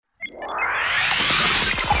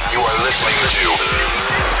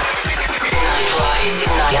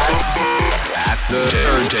At the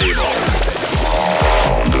turntable.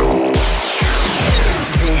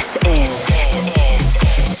 This is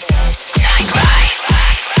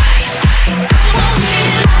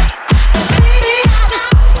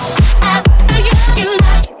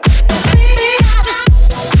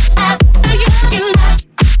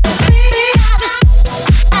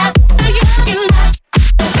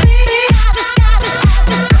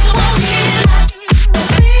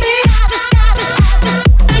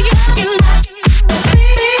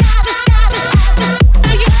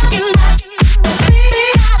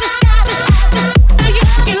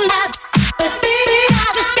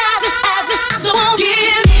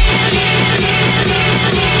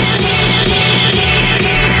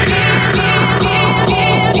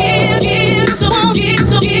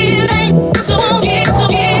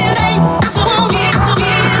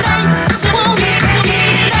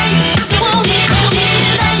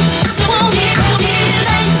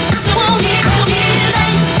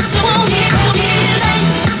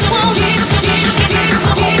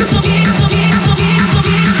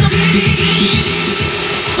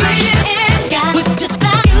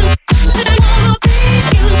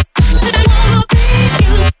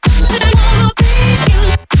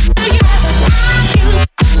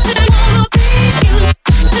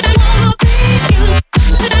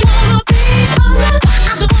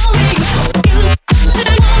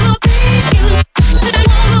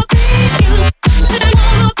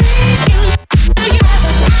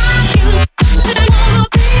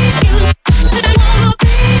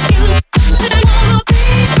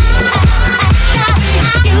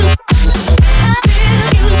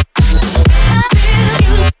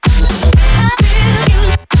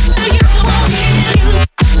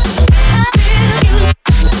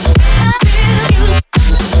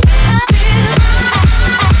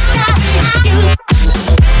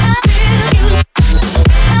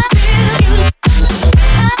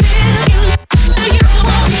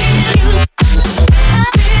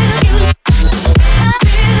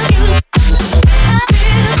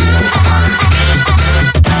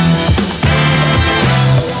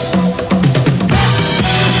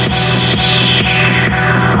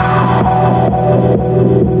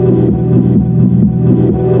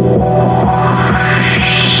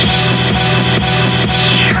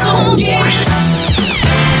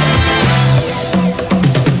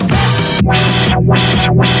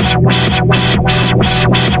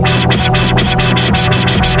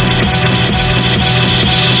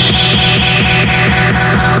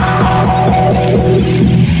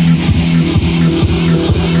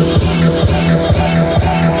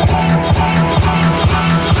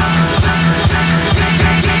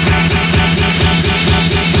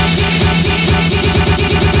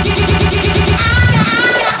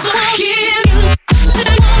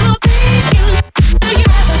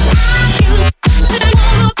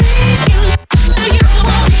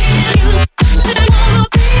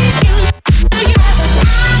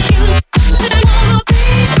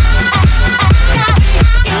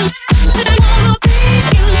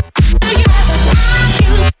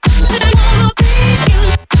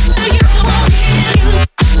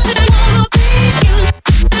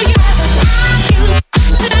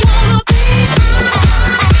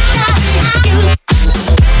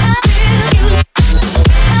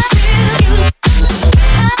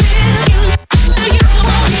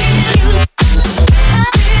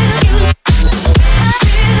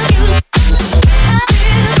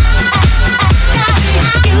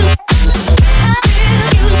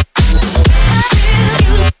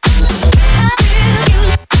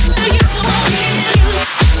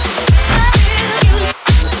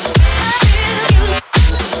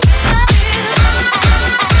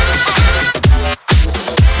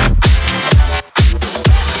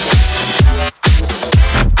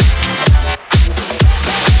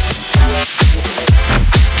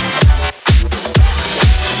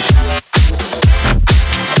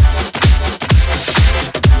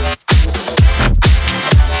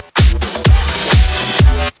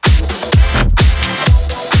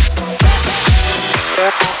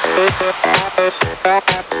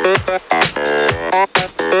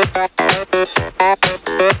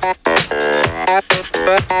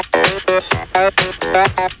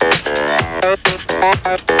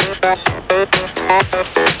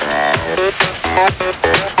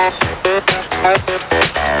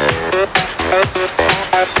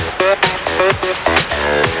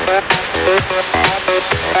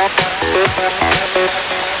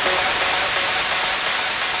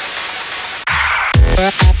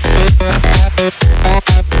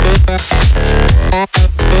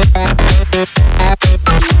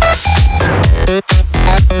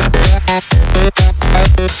NiteRise.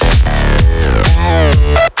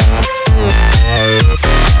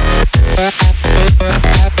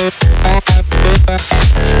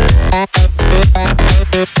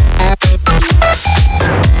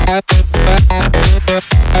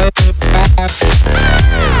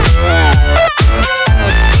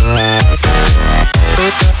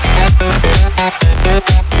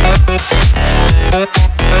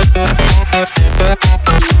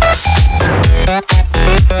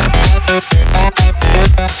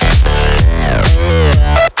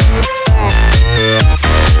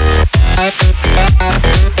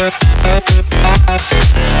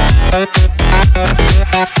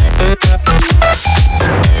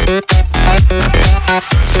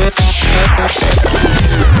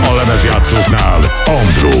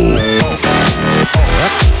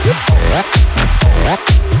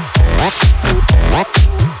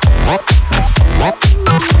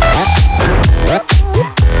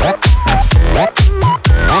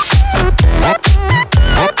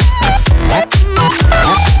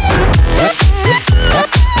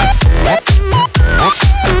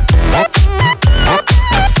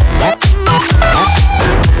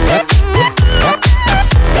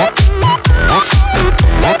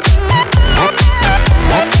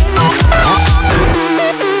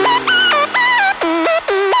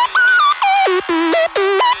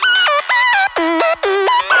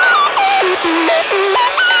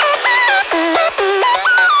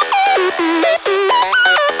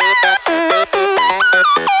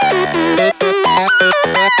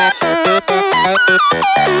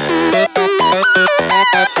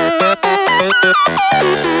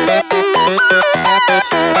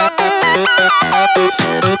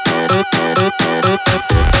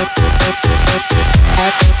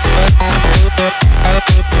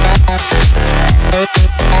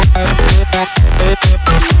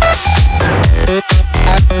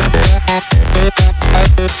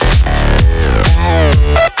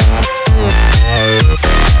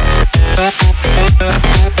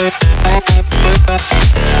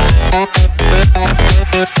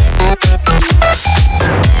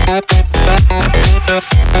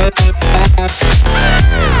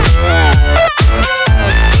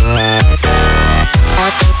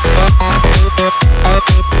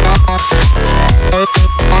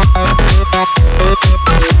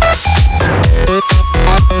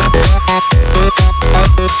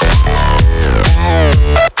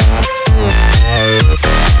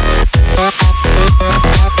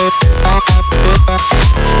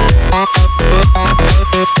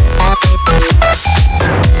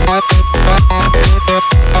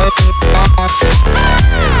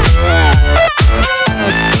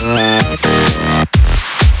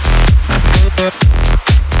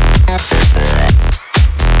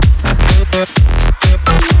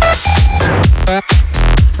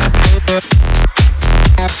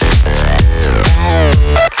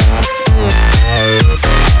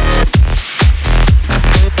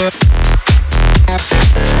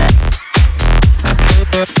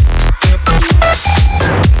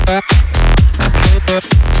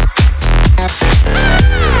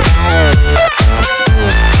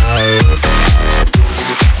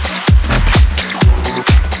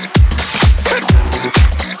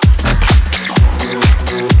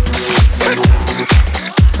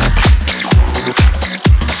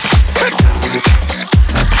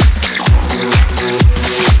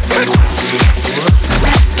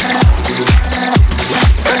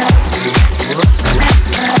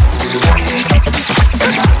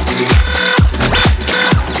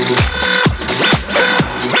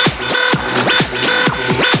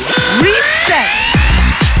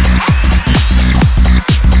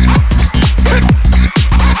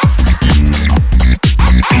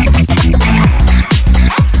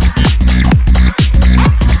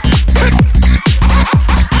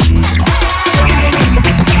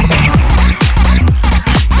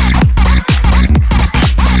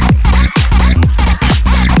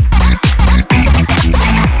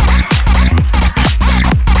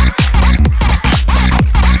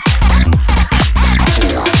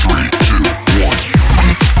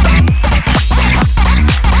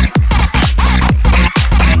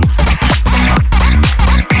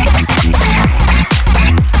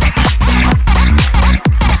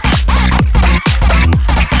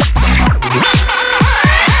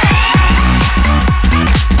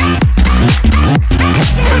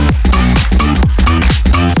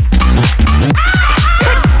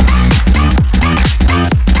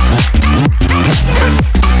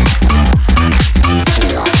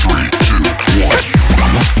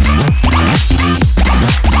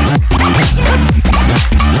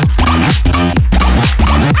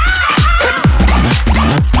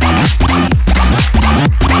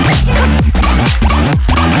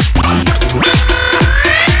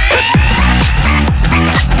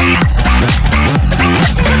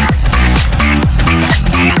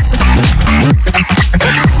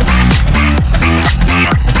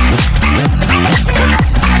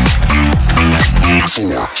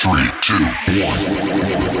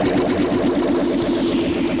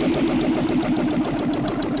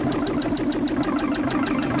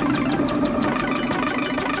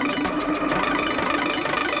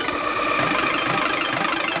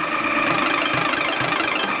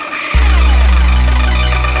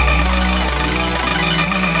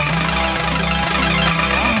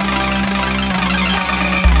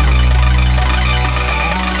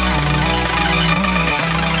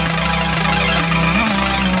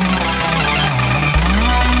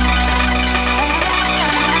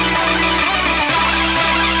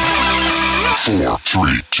 4,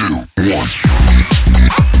 3, 2, 1.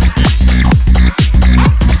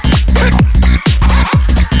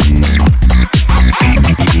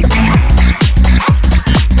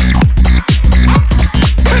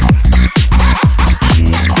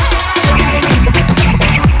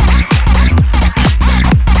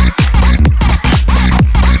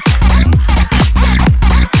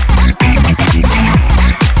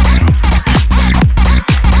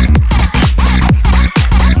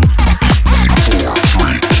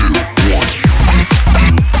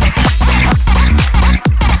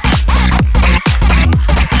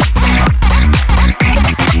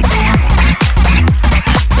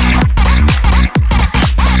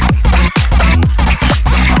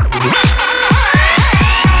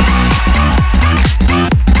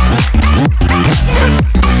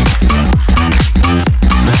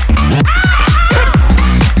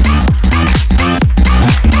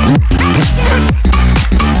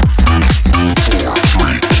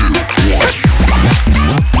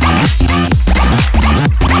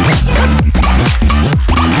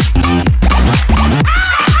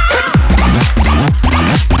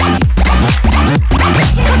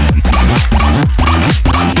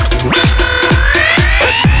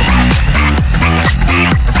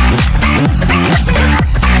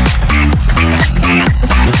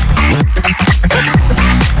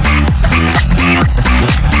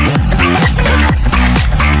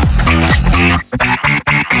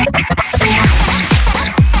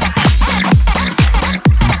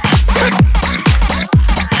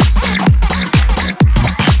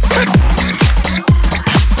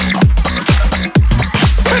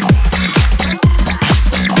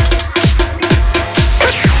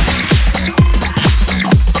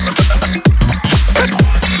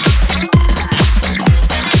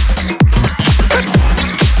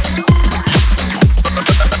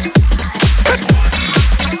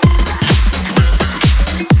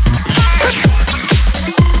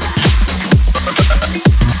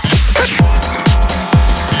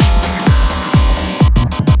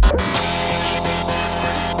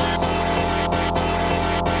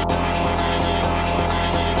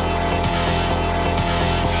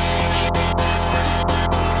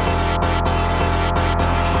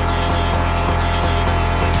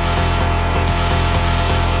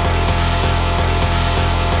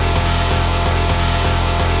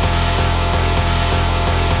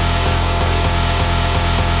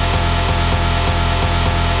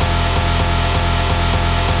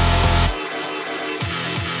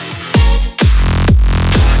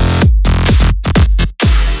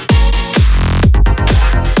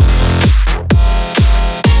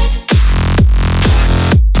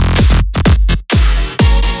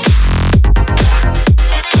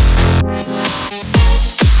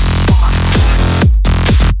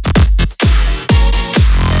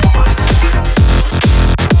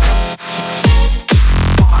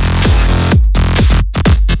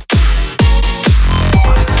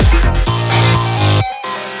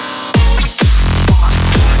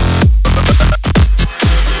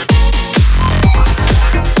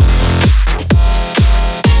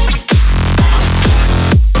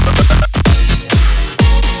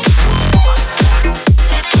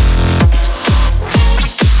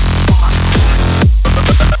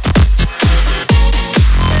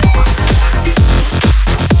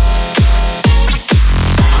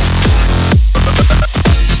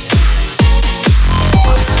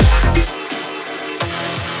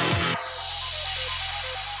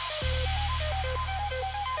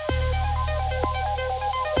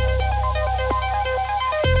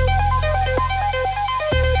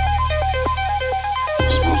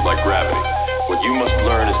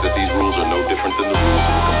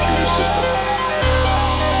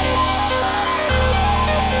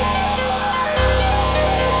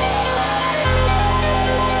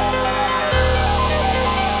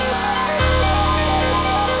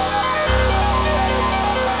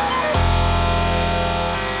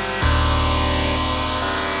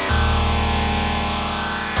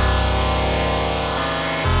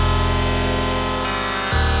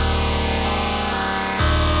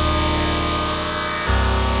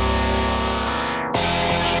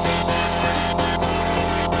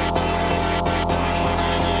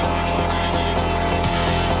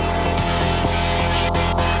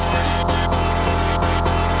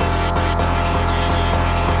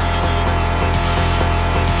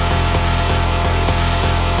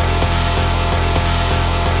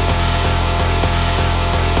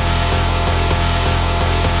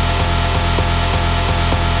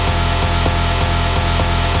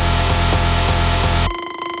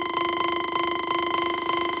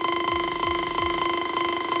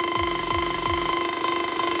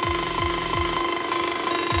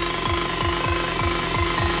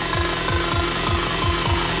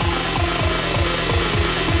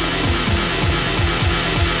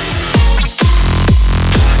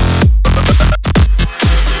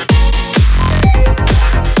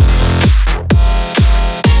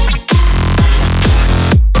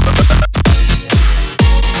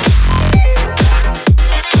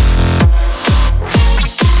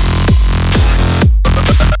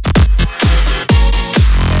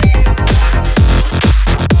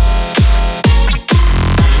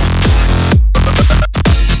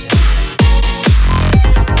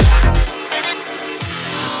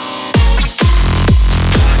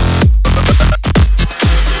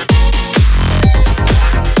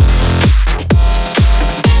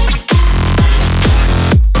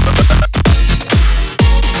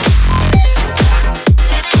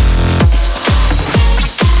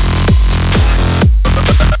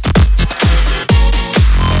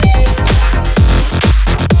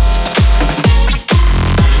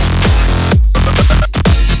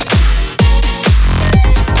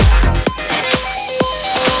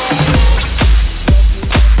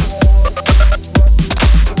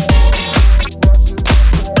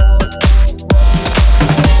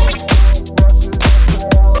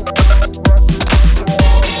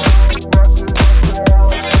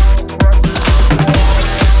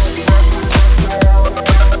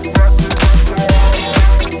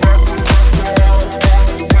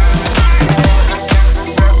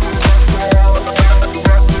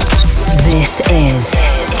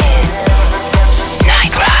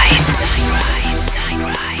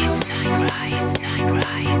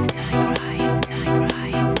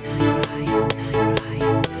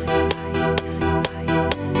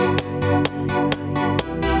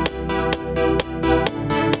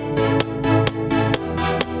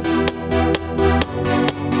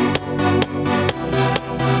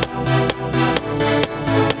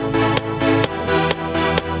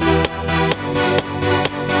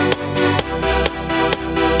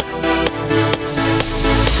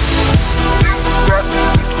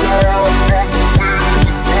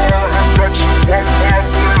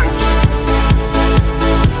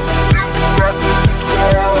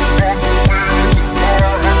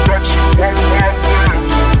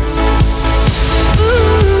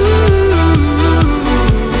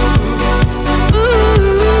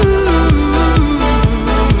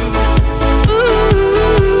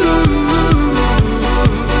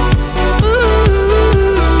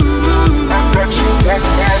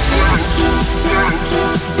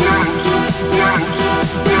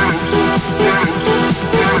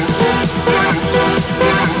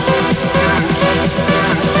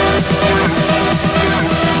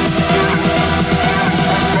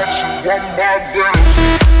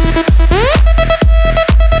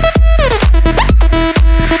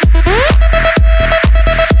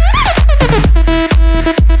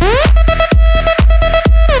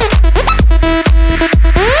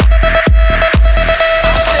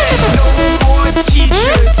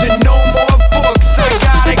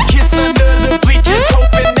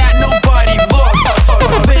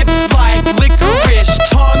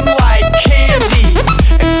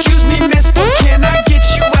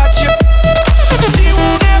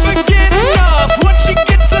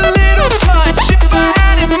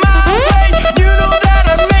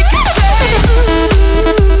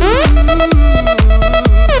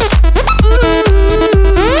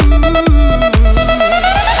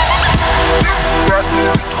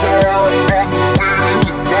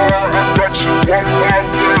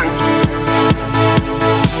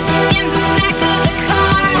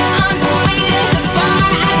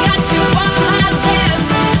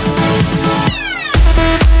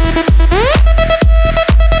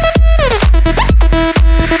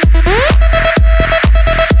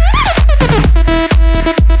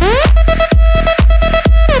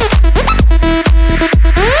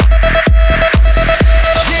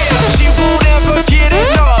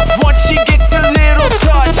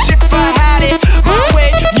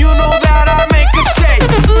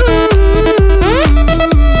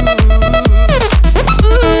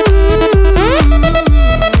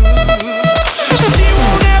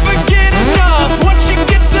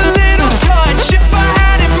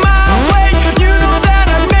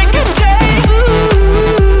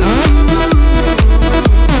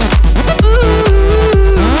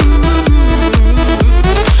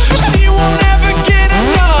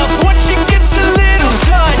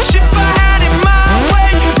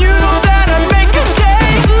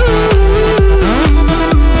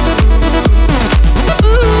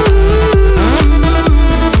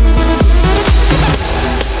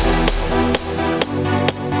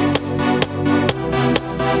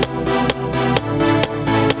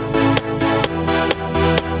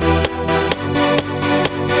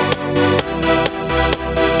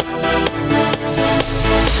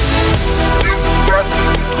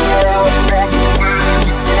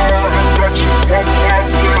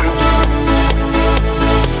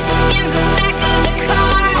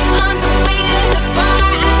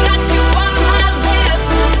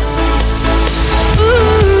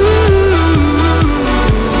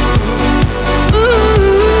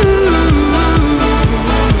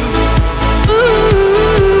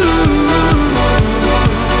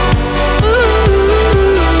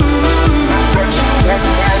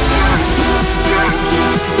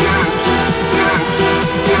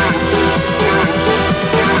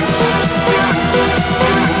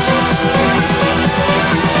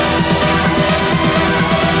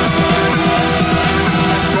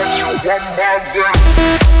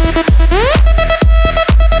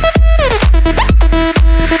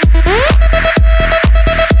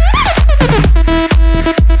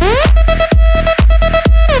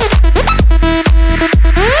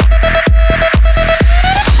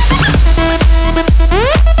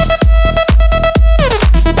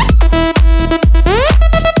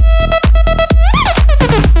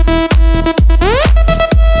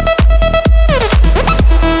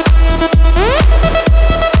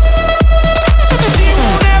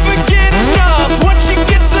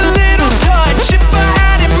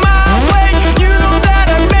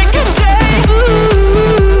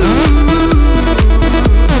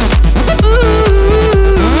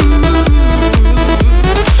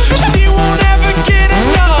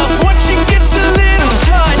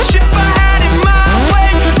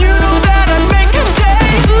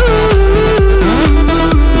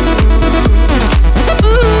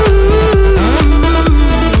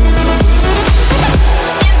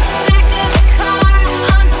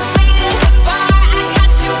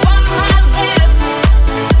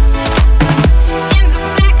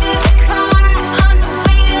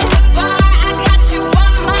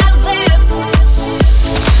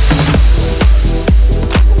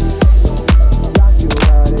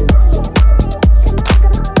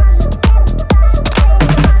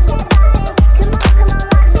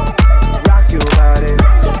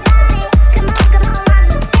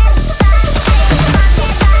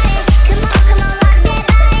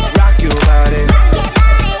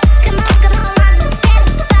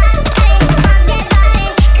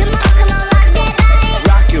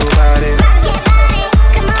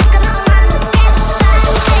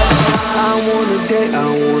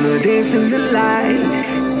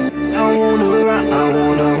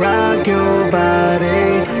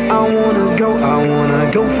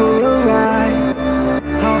 go for a ride.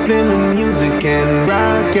 Hop in the music and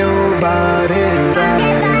rock your body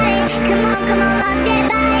right. Come on, come on, rock that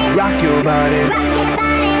body. Rock your body. Rock that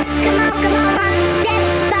body. Come on, come on, rock that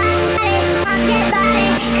body. Rock that body.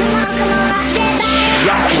 Come on, come on, rock that body.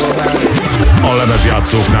 Rock your body. A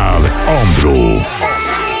lemezjátszóknál Andró.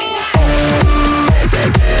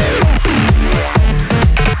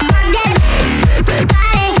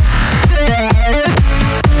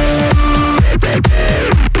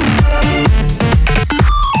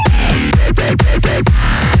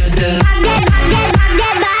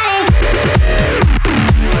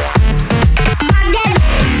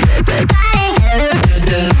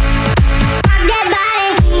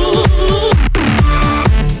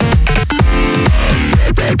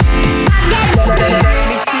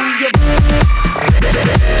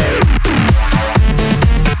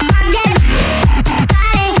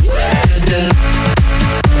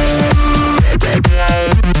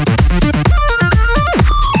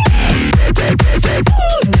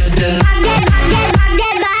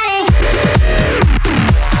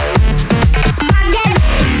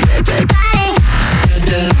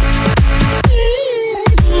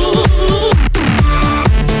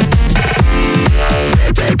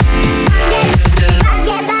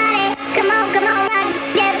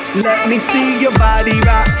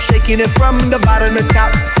 It from the bottom to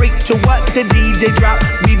top, freak to what the DJ drop.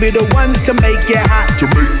 We be the ones to make it hot. To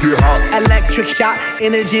make it hot. Electric shot,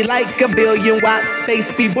 energy like a billion watts.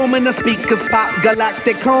 Space be booming, the speakers pop.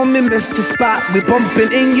 Galactic, call me Mr. Spot. We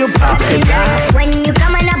bumping in your parking lot. When you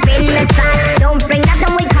coming up in the spot, don't bring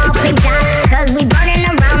nothing we call pink dot, cause we burning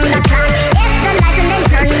around the clock. If the lights and then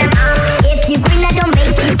turn them off. If you green, that don't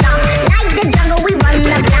make you stop. Like the jungle, we run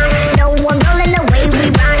the block. No one rolling the way we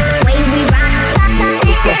rock, way we rock.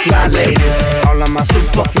 Super fly ladies, all of my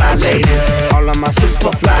super fly ladies, all of my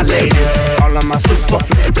super fly ladies, all of my super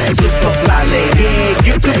fly ladies. Yeah,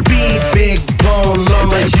 you could be big bone,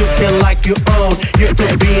 long as you feel like you own. You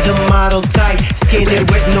could be the model type, skinny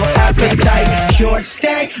with no appetite, short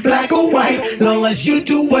stack, black or white, long as you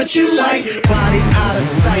do what you like. Body out of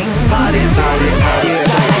sight, body out of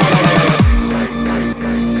sight.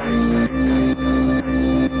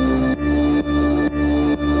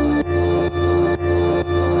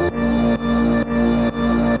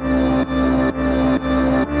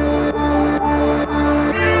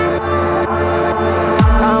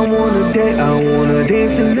 I wanna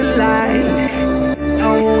dance in the lights. I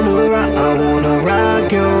wanna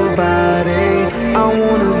rock your body. I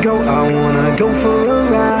wanna go for a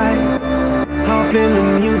ride. Hop in the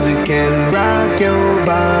music and rock your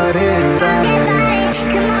body right.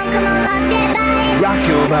 Come on, come on, rock that body. Rock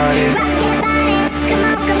your body. Rock that body. Come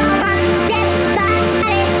on, come on, rock that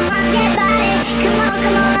body. Rock that body. Come on,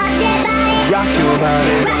 come on, rock that body. Rock your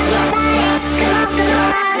body. Rock that body. Come on, come on,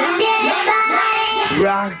 rock that body.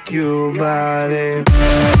 Rock your body.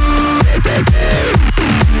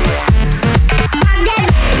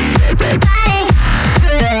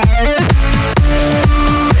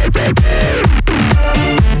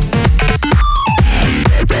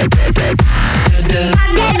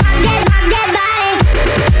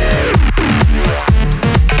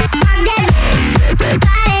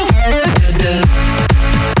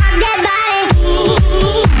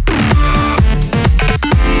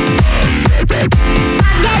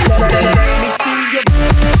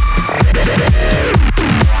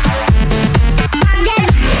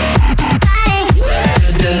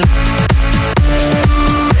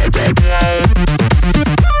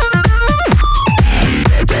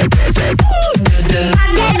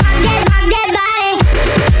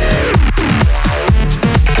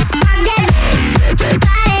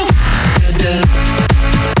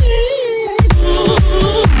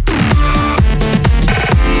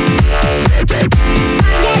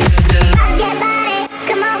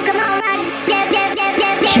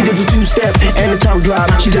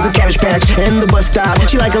 She does a cabbage patch and the bus stop.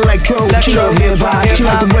 She like electro, she love hip hop. She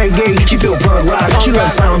like the reggae, she feel punk rock. She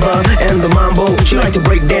love samba and the mambo. She like to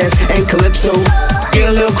break dance and calypso. Get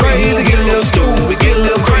a little crazy, get a little stupid, get a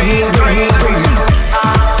little crazy, get a little crazy.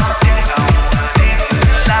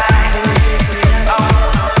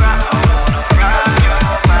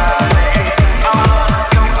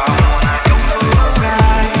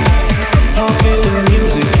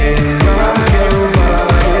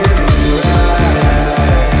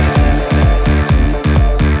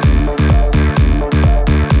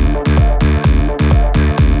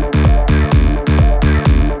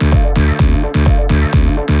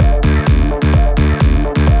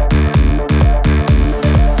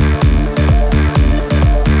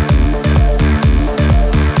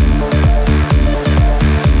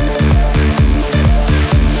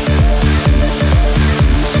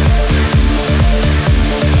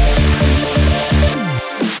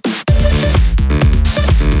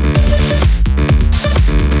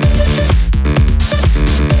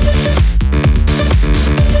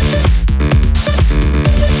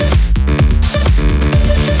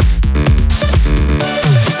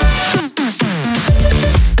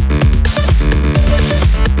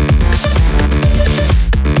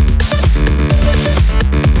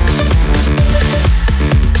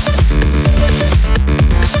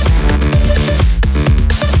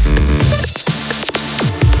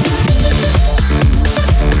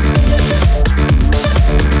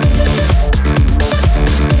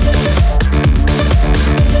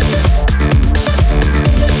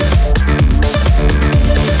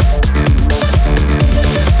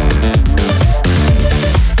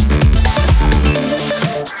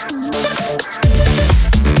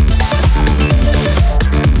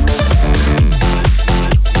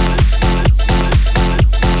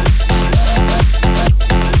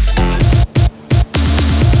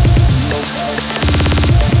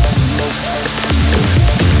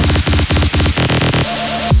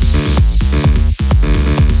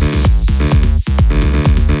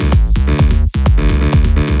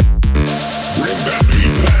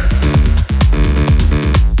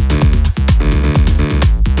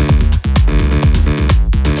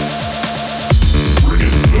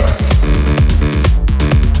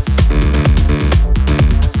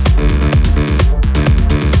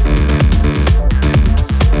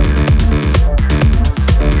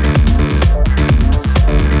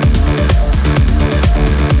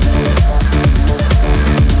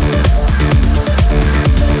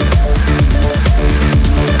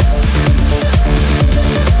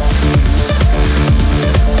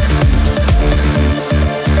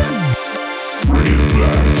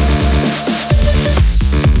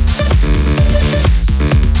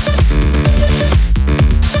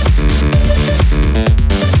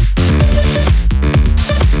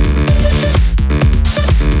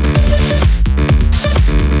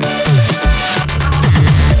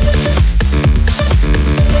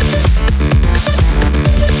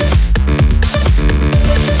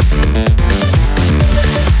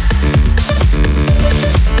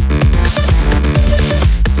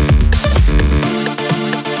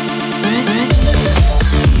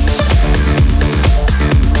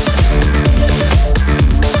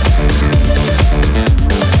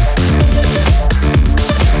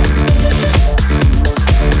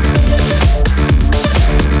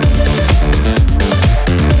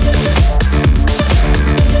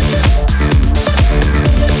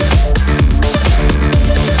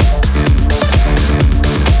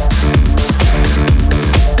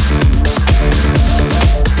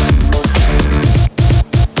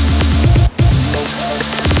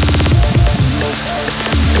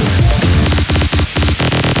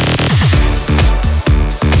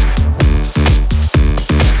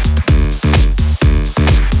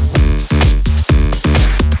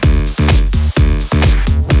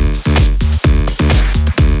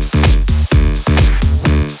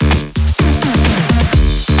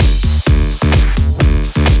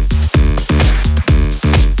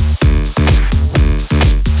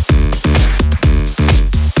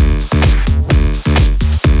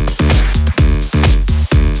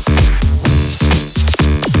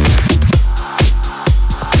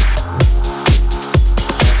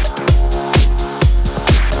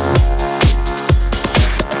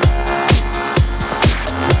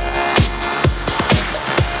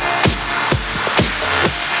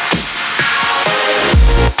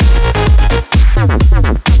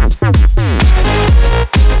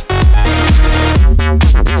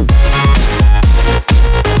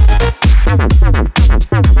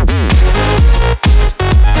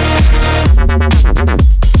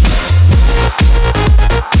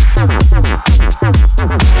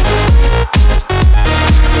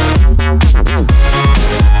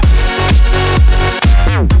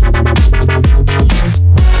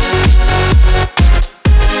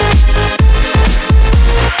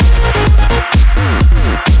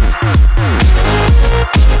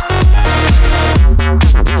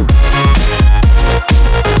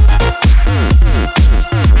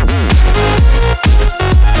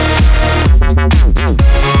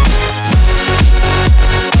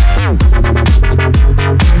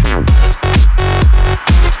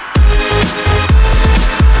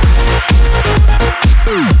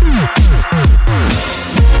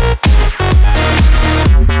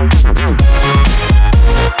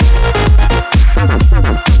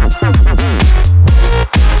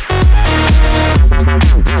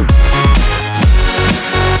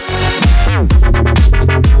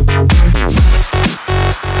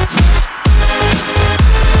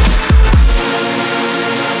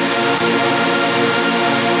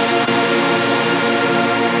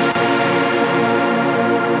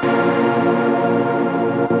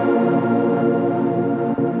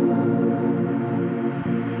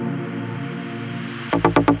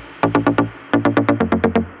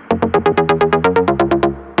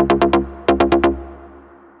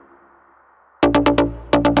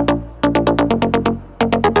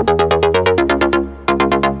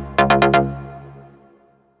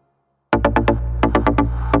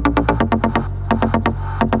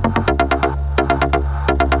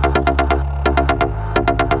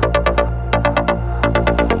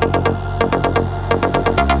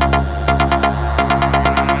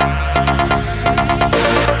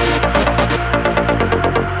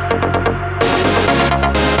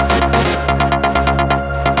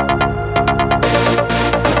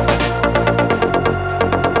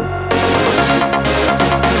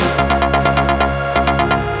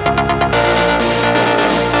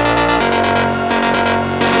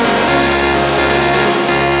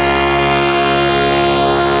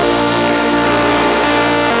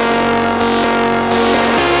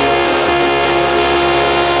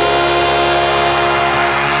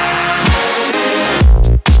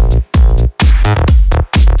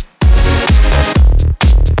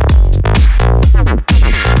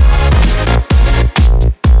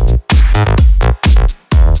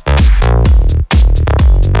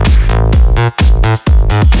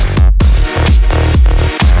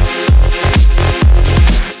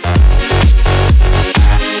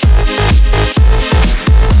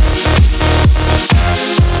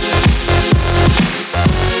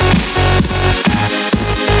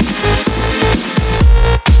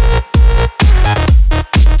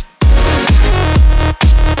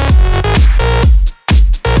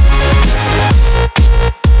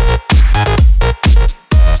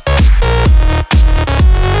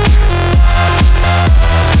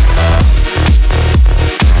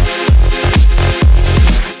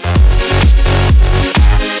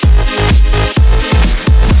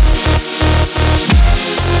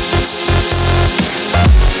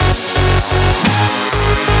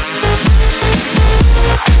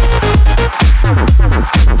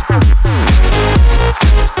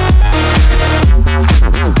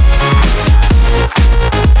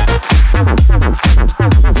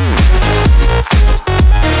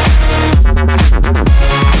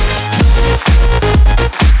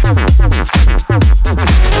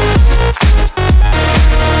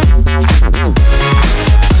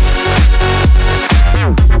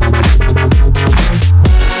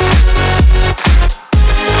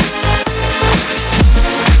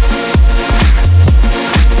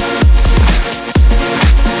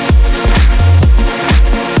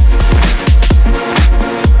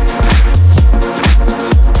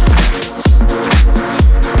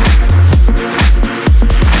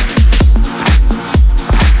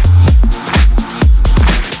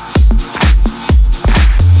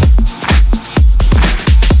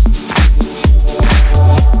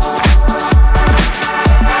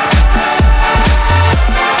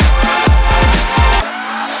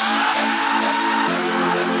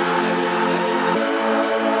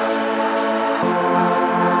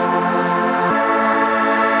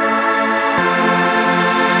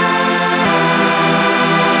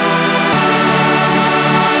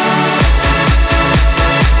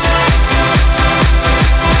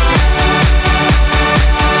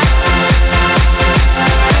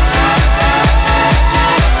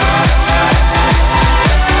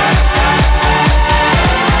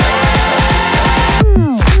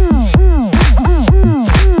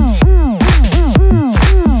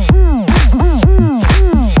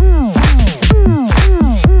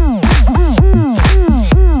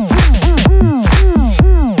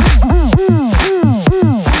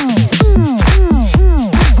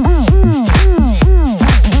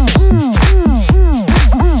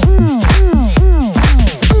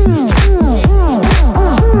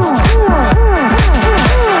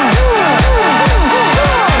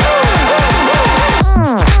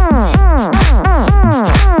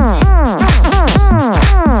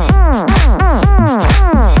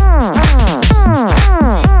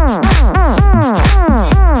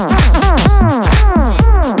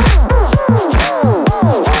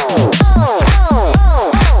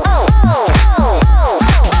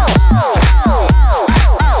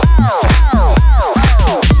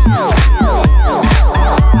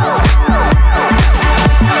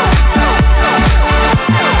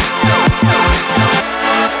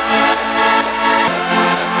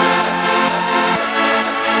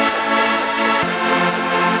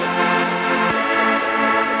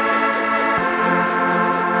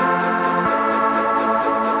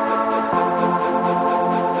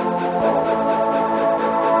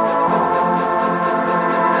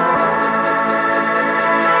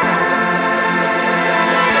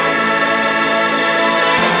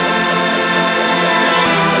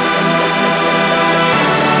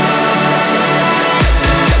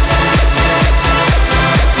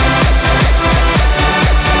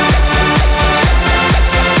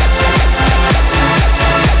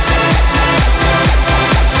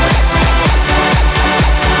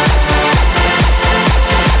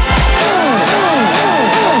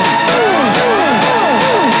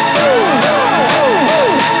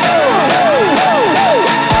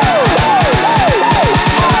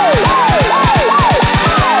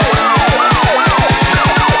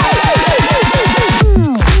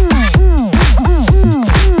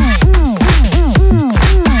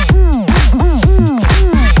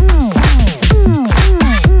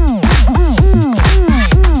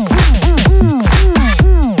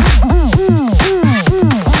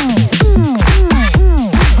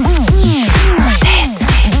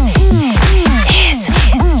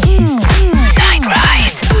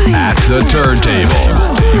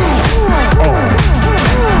 turntables.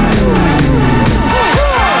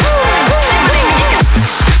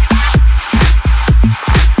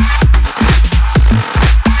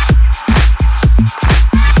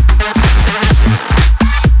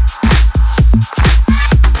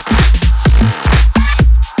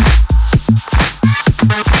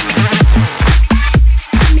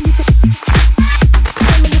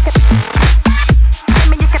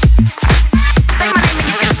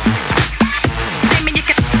 Give me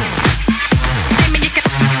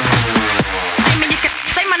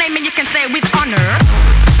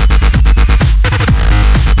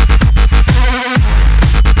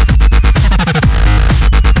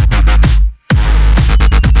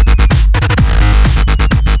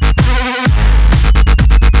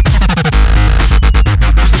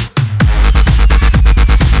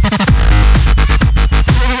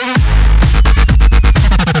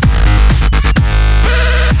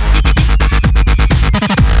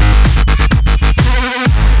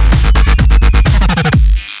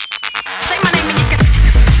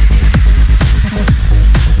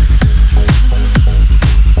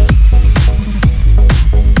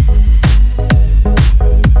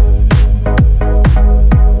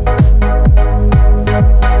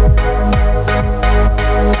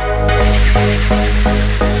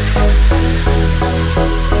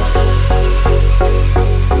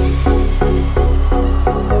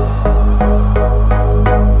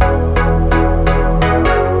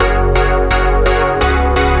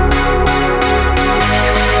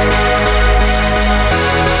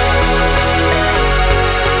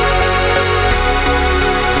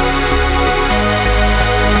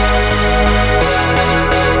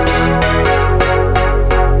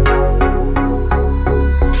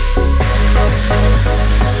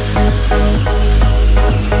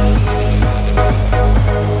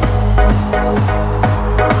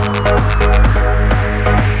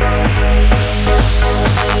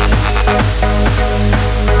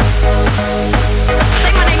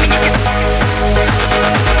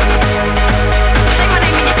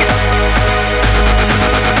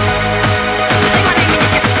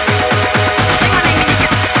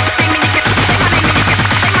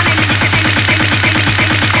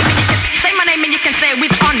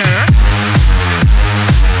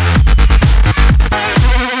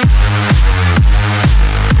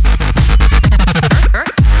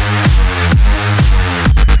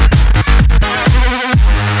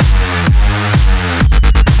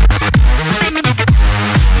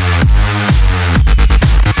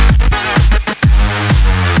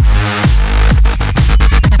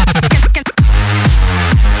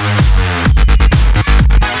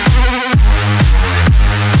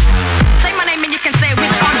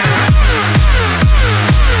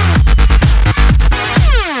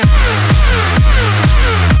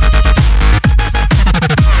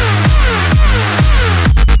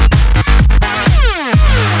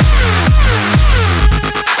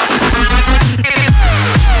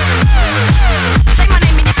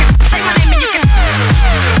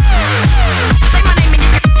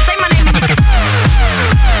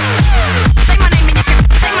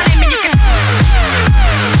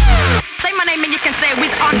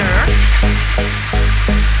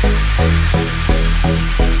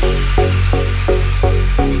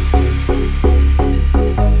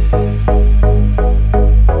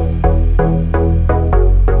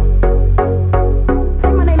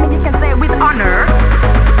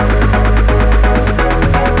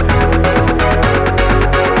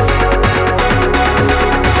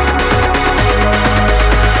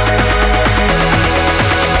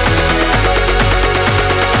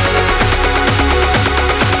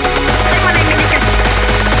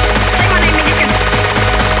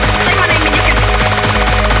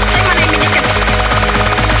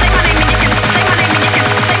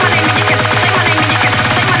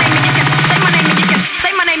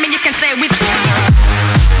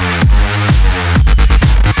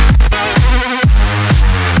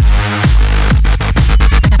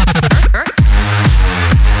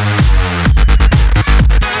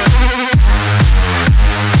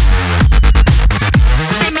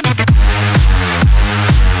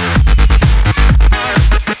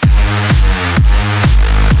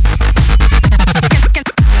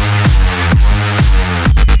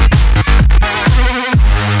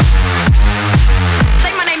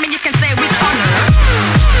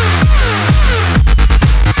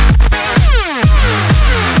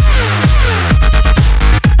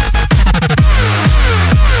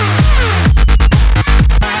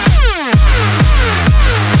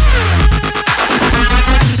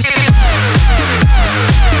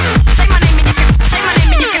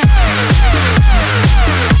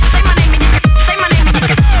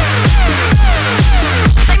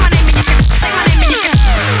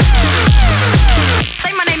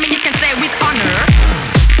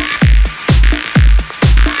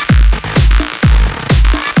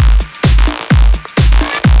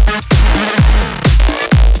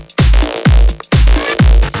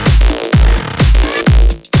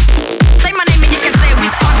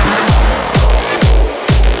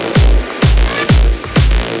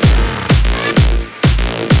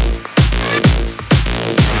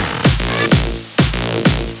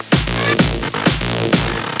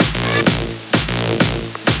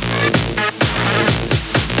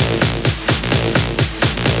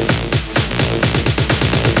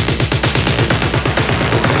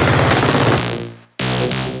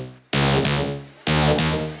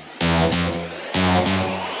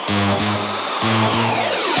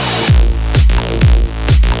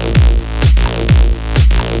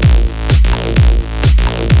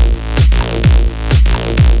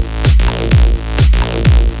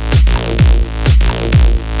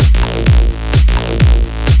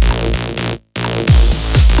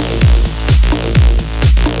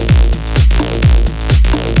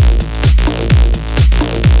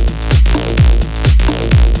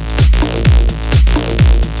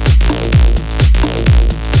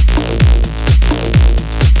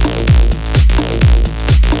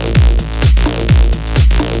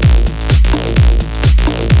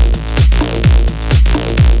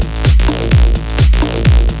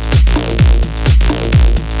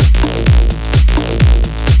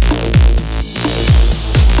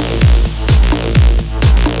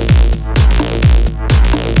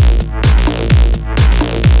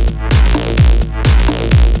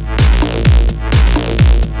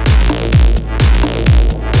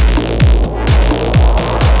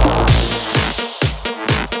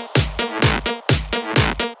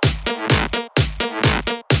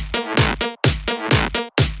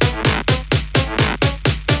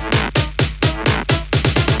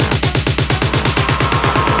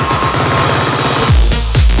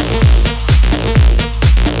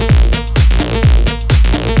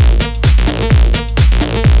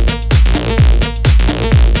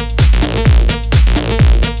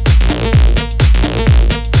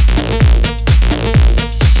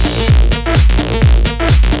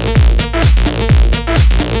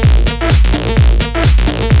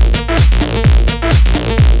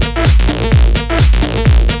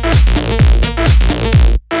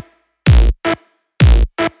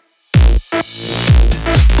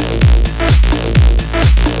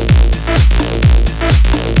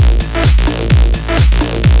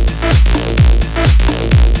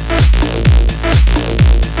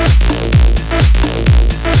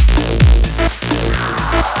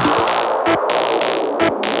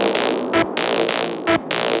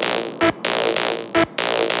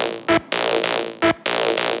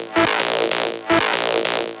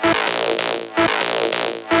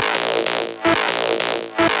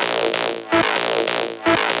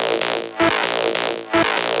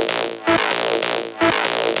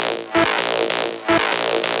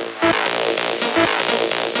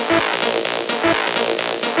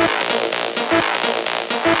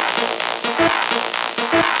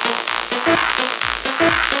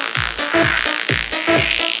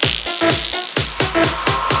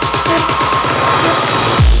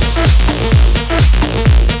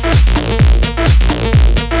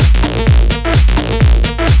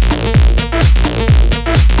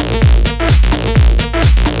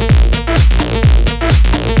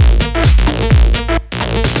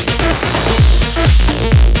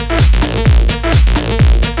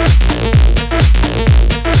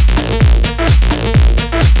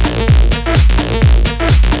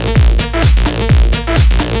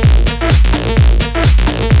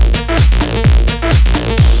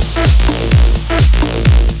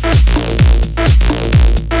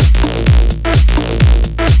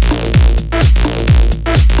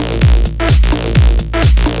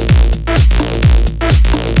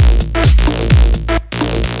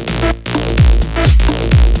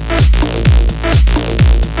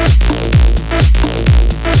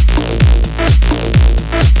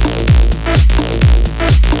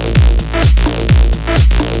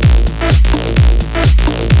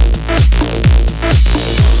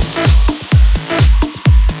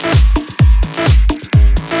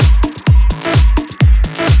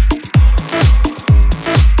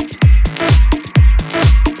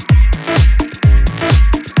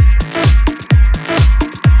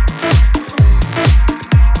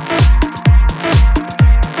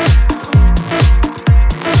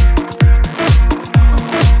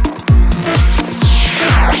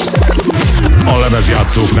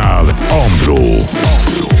játszóknál Andró.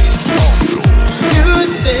 You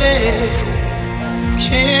said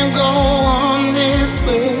can't go on this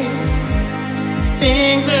way.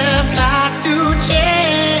 Things have got to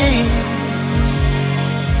change.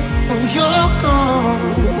 When you're gone,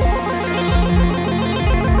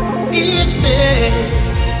 each day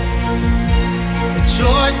the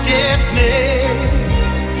choice gets made.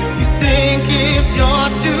 You think it's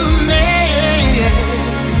yours to make,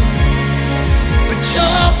 but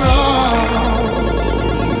you're wrong.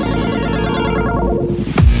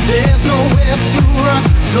 There's nowhere to run,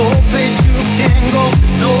 no place you can go,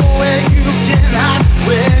 nowhere you can hide,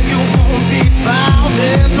 where you won't be found.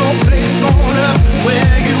 There's no place on earth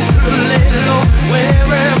where you could lay low.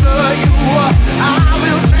 Wherever you are, I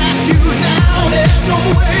will track you down. There's no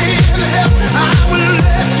way in hell I will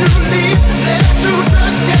let you leave, let you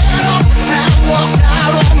just get up and walk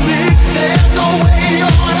out on me. There's no way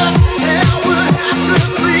on earth hell would have to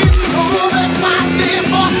breathe over twice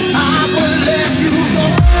before I will let you go.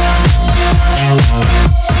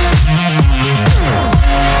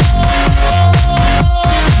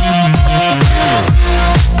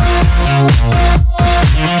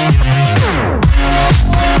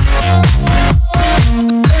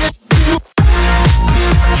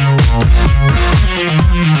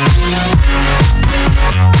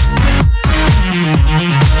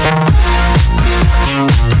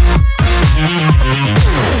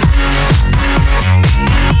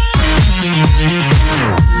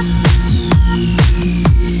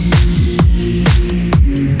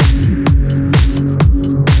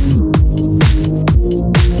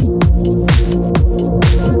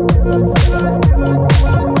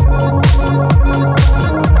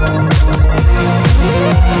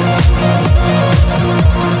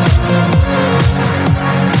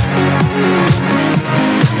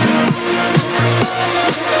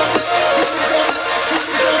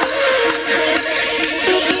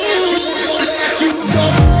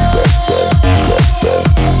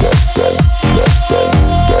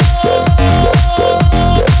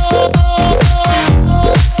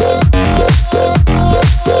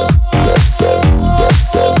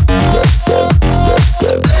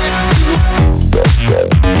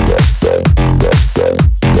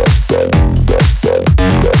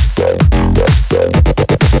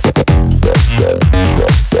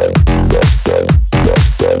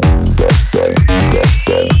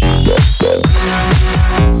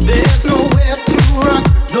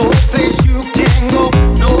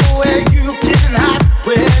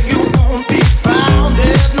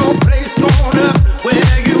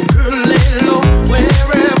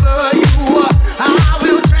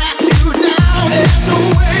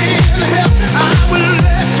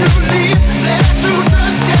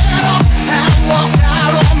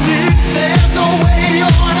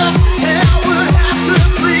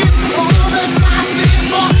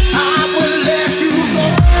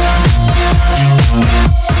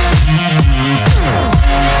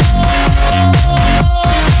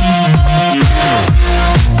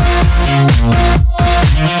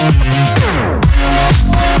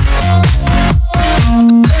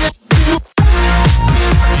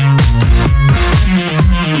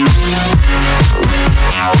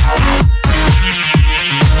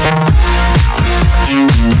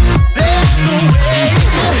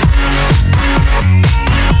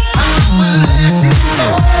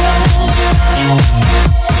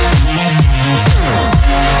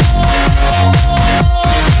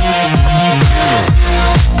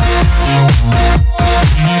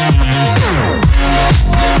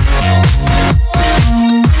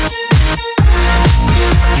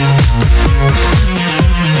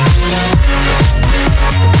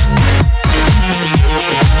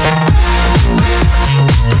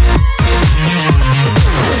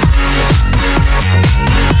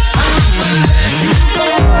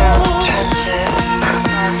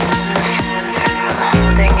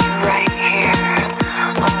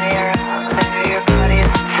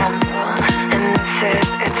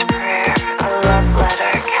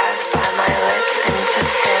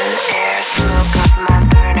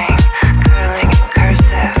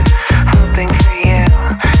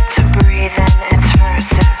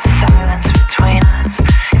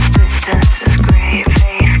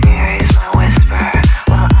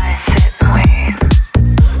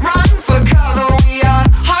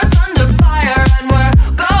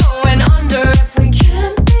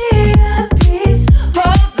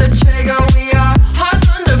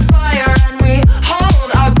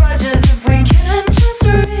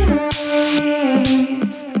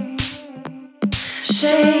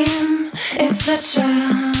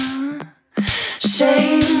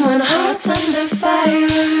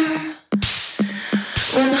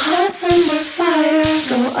 under fire,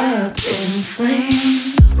 go up in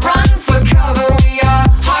flames. Run for cover, we are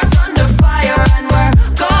hearts under fire, and we're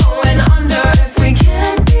going under if we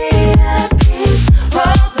can't be at peace.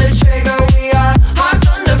 Pull the trigger, we are hearts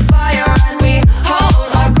under fire, and we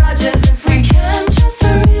hold our grudges if we can't just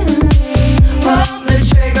release. Pull the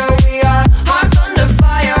trigger, we are hearts under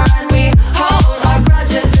fire, and we hold our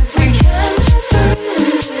grudges if we can't just release.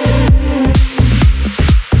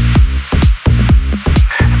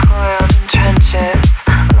 Coiled in trenches,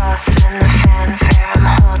 lost in the fanfare, I'm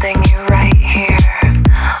holding you right here.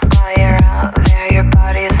 While you're out there, your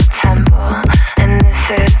body's a temple, and this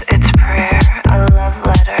is its prayer. A love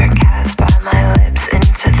letter cast by my lips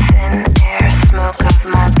into thin air. Smoke of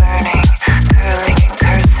my burning, curling in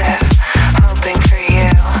cursive, hoping for you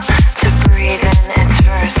to breathe in its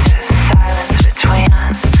verses. Silence between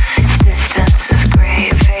us, its distance is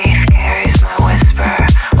great. Faith carries my whisper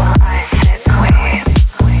while I sit and wait.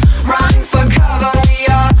 Run for cover, we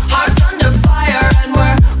are hearts under fire, and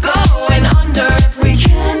we're going under if we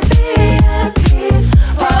can't be at peace.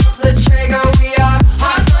 Pull the trigger, we are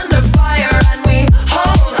hearts under fire, and we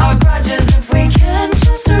hold our grudges if we can't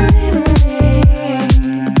just release.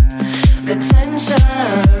 The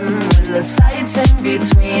tension when the sight's in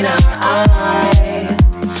between our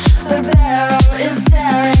eyes. The barrel is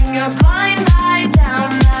staring your blind eye down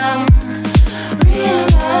now.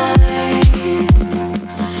 Realize.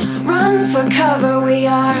 Run for cover, we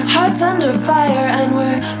are hearts under fire, and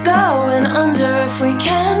we're going under if we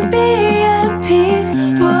can't be at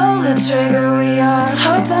peace. Pull the trigger, we are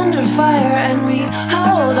hearts under fire, and we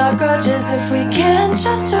hold our grudges if we can't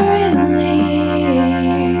just release.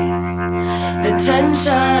 The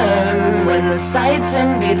tension when the sight's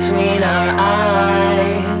in between our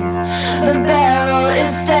eyes. The barrel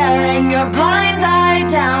is staring your blind eye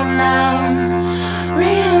down